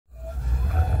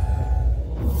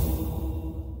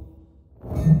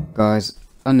up guys,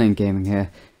 Unknown Gaming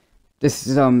here. This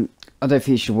is I don't think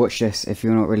you should watch this if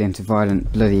you're not really into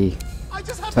violent, bloody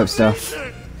type stuff.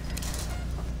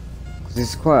 This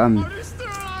is quite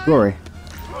gory.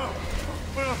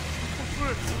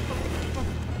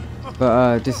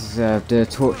 But this is the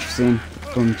torture scene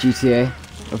from GTA.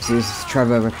 Obviously this is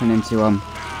Trevor ripping into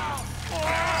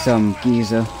some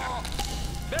geezer.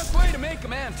 Best way to make a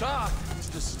man talk is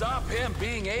to stop him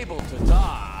being able to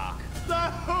talk.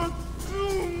 That was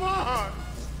too much.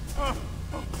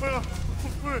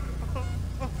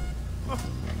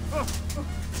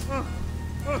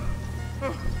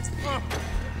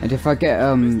 And if I get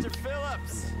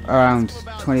around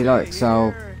 20 likes,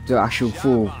 I'll do an actual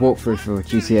full walkthrough for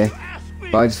GTA.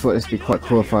 But I just thought this would be quite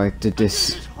cool if I did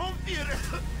this. Well,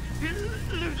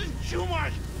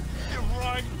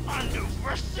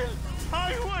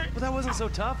 that wasn't so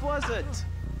tough, was it?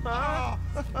 Huh?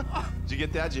 Did you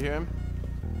get that? Did you hear him?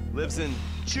 Lives in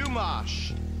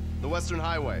Chumash, the Western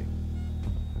Highway.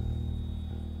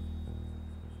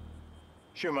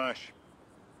 Shumash,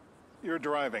 you're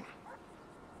driving.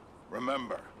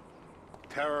 Remember,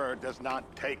 terror does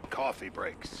not take coffee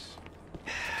breaks.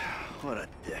 What a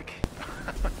dick.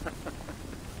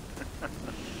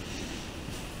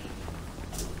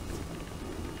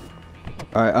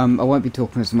 Alright, I won't be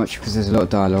talking as much because there's a lot of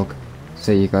dialogue,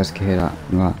 so you guys can hear that.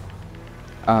 Right.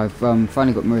 I've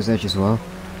finally got Mirror's Edge as well,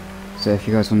 so if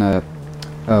you guys want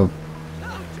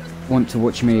to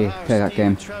watch me play that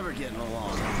game.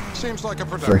 Seems like a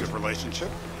productive relationship.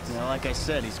 Yeah, like I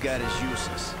said, he's got his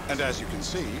uses. And as you can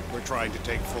see, we're trying to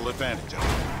take full advantage of it.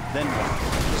 Then what?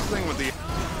 This thing with the...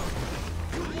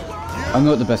 I'm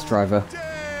not the best driver.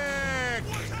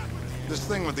 This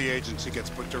thing with the agency gets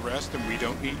put to rest and we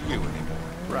don't need you anymore.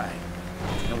 Right.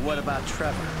 And what about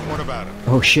Trevor? What about him?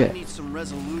 Oh I shit. need some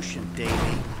resolution,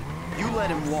 Davey. You let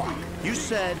him walk. You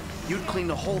said you'd clean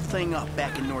the whole thing up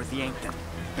back in North Yankton.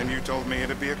 And you told me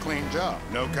it'd be a clean job,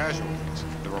 no casualties.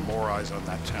 There were more eyes on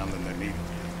that town than there needed.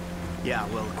 Yeah,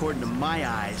 well, according to my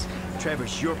eyes,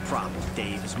 Trevor's your problem,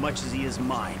 Dave, as much as he is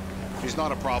mine. He's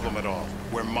not a problem at all.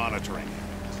 We're monitoring him.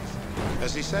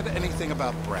 Has he said anything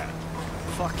about Brad?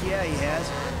 Fuck yeah, he has.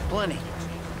 Plenty.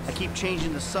 I keep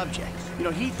changing the subject. You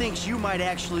know, he thinks you might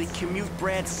actually commute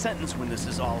Brad's sentence when this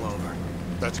is all over.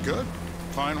 That's good.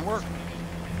 Fine work.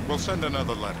 We'll send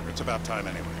another letter. It's about time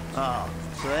anyway. Oh,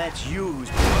 so that's you who's...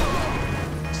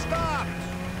 Stop!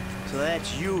 So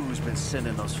that's you who's been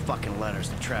sending those fucking letters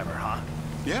to Trevor, huh?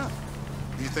 Yeah.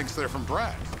 He thinks they're from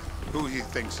Brad, who he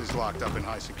thinks is locked up in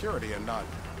high security and not...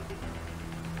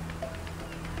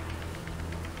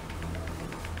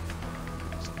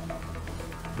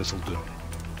 This'll do.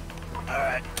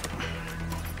 Alright.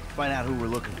 Find out who we're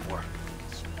looking for.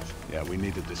 Yeah, we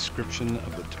need a description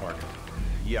of the target.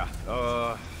 Yeah,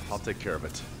 I'll take care of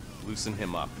it. Loosen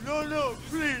him up. No,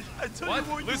 please. I tell What?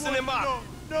 you what Loosen him up.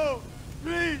 No,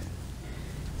 please.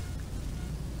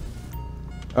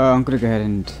 I'm gonna go ahead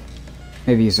and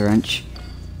maybe use a wrench.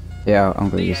 Yeah, I'm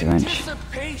gonna use a wrench.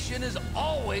 Anticipation is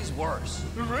always worse.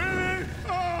 Really?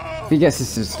 If he gets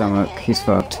this to the stomach, he's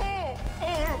fucked.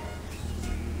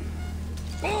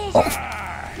 Oh.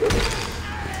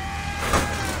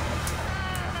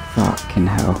 Fucking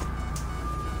hell.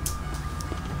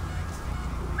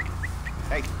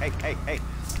 Hey.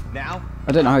 Now?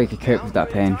 I don't know how he could cope with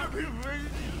that pain.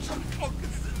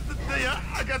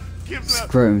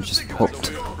 Scrotum just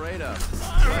popped.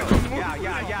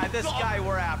 Yeah, this guy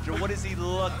we're after, what does he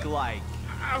look like?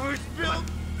 I was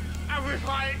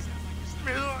like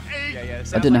middle-aged. Yeah.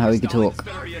 I don't know how he could talk.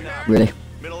 Really.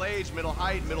 Middle age, middle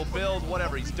height, middle build,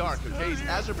 whatever. He's dark, okay? He's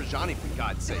Azerbaijani, for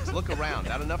God's sakes. Look around.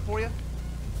 That enough for you?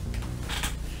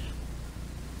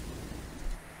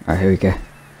 Alright, here we go.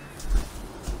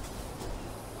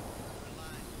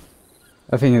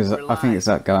 I think it's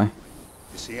that guy.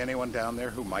 You see anyone down there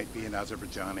who might be an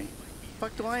Azerbaijani?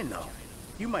 Fuck do I know?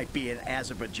 You might be an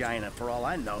Azerbaijana for all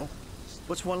I know.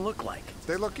 What's one look like?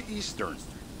 They look Eastern.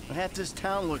 Half this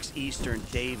town looks Eastern,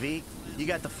 Davey. You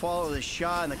got the fall of the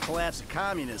Shah and the collapse of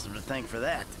communism to thank for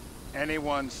that.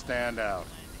 Anyone stand out?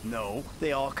 No,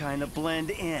 they all kind of blend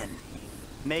in.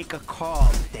 Make a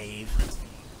call, Dave.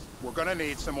 We're gonna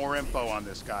need some more info on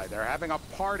this guy. They're having a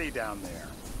party down there.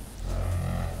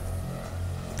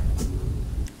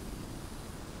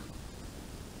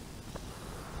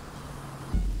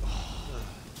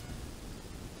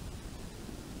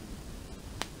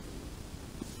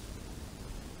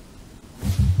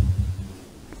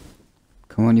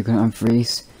 Come on, you can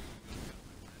unfreeze.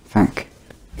 Thank.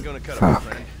 You're gonna cut Fuck.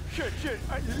 friend. Shit,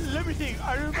 let me think.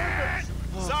 I remember.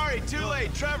 Sorry, too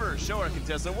late. Trevor, show our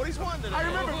contestant what he's wanted. I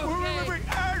remember.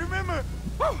 I remember.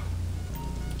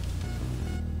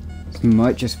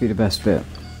 Might just be the best bit.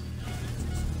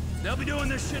 They'll be doing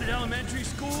this shit at elementary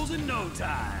schools in no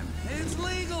time. It's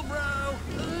legal, bro.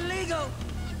 Legal.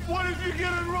 What if you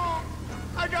get it wrong?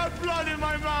 I got blood in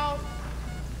my mouth.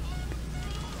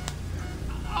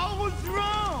 Oh, what's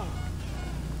wrong?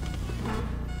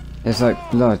 There's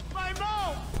like blood My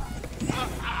mouth.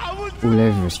 I was all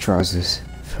over his trousers.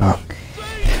 Fuck.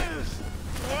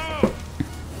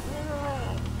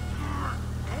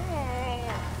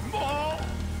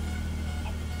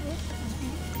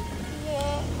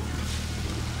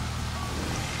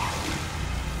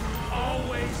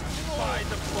 Always by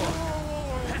the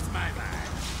book. That's my line.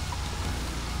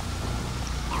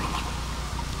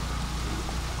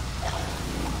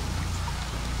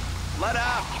 Let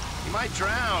up! You might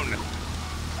drown.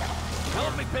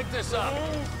 Help me pick this up.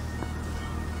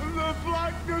 The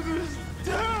blackness is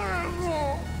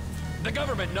terrible. The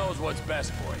government knows what's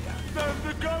best for you.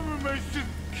 The government should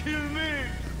kill me.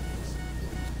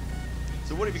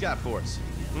 So what have you got for us?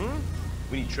 Hmm?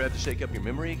 We need Trev to shake up your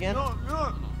memory again? No.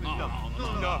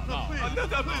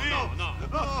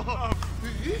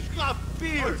 He's got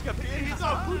beard. Oh, he's got beard. He's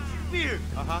got beard.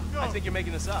 Uh-huh. No. I think you're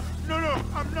making this up. No,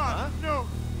 I'm not. Huh? No.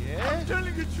 Yeah? I'm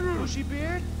telling the truth. Bushy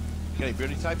beard? Got any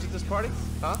beardy types at this party?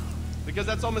 Huh? Because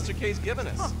that's all Mr. K's given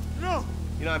us. No.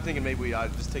 You know, I'm thinking maybe we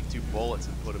ought to just take 2 bullets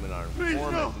and put them in our Please,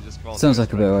 informant no. and just call Sounds them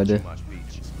like a better idea. Chumash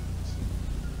Beach.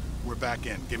 We're back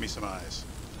in. Give me some eyes.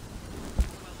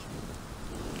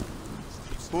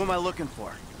 Who am I looking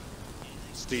for?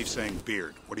 Steve's saying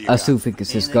beard. What do you I got? still think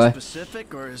it's this Anything guy.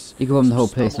 specific, or is You go on the whole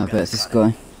some place and I stubble bet it's this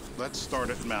got guy. Let's start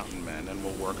at Mountain Men and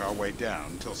we'll work our way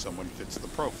down until someone fits the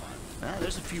profile.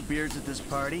 There's a few beards at this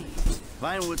party.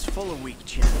 Vinewood's full of weak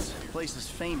chins. The place is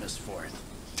famous for it.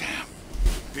 Damn.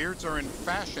 Beards are in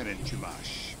fashion in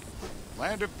Chumash.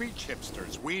 Land of beach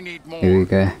hipsters. We need more. Here we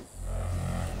go.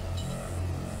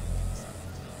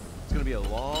 It's gonna be a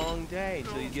long day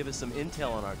until you give us some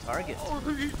intel on our target.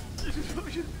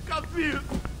 He's got beard.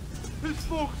 He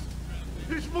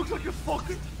smokes like a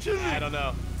fucking chimney. I don't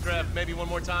know. Trev, maybe one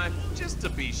more time? Just to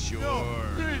be sure. No,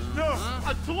 please, no.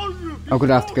 I told you. I'm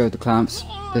gonna have to go with the clamps.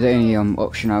 They're the only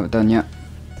option I haven't done yet.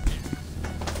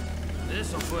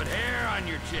 This'll put hair on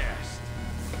your chest.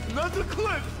 Not the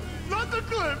clip. Not the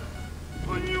clip.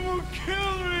 But you will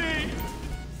kill me.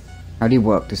 How do you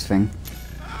work this thing?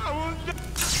 I will.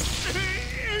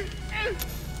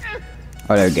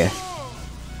 Oh, there we go.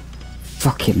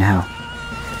 Fucking hell.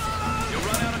 You'll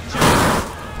run out of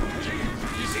juice.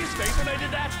 Did you see his face when I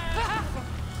did that?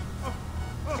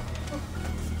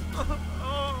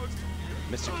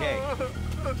 Mr. K.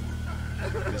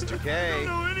 Mr. K.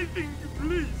 know anything,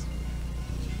 please.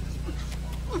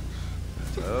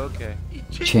 Okay.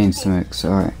 Chain smokes,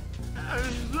 alright. And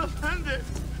he's left-handed.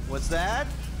 What's that?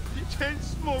 He chain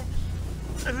smokes.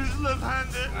 And he's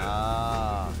left-handed.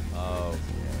 Ah. Oh.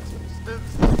 You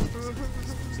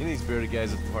know these bearded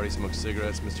guys at the party smoke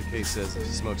cigarettes? Mr. K says he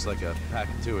smokes like a pack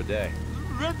of 2 a day.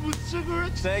 Redwood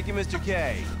cigarettes? Thank you, Mr.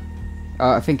 K.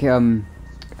 I think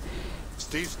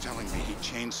Steve's telling me he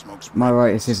chain smokes. my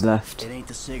right is his left. It ain't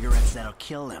the cigarettes that'll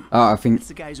kill him. Oh, I think It's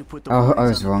the guys who put the Oh, I warnings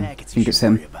was on the wrong. packets I think you it's should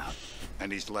him. worry about.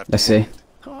 And he's left. Let's see.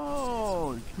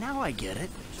 Oh, now I get it.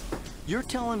 You're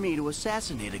telling me to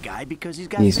assassinate a guy because he's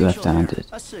got He's facial left-handed. hair,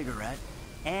 a cigarette,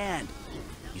 and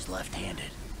he's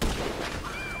left-handed.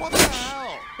 What the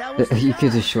hell? That was the You could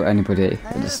guy. have shot anybody I at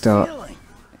had the a start feeling.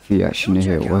 if you actually knew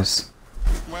who it Check out. was.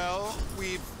 Well,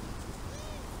 we've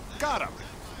got him.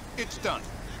 It's done.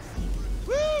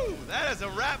 Woo! That is a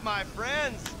wrap, my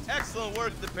friends. Excellent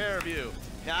work, the pair of you.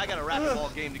 Now, I got a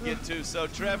racquetball game to get to, so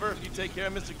Trevor, if you take care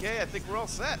of Mr. K, I think we're all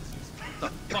set.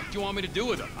 What the fuck do you want me to do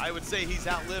with him? I would say he's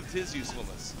outlived his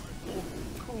usefulness.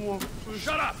 Come on, please.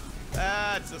 Shut up!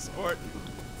 That's a sport.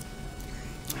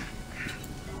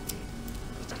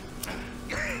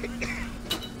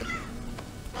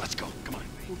 Let's go. Come on.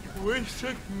 Where's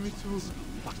taking me to?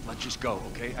 Fuck, let's just go,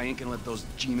 okay? I ain't gonna let those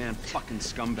G-Man fucking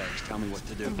scumbags tell me what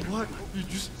to do. What? You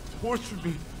just tortured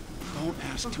me. Don't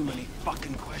ask too many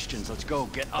fucking questions. Let's go.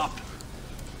 Get up.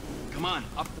 Come on,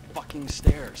 up the fucking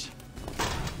stairs.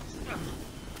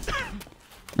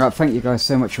 Right, thank you guys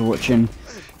so much for watching.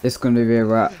 This is going to be a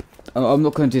wrap. I'm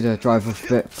not going to do the drive-off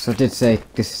bit, because I did say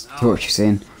this is the torture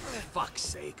scene. Fuck's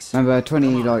sakes. Remember, 20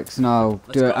 likes and I'll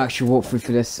do an actual walkthrough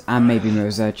for this, and maybe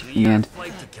Mirror's Edge in the end.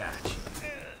 Flight to catch.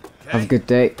 Have a good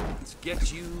day. Let's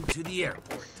get you to the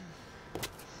airport.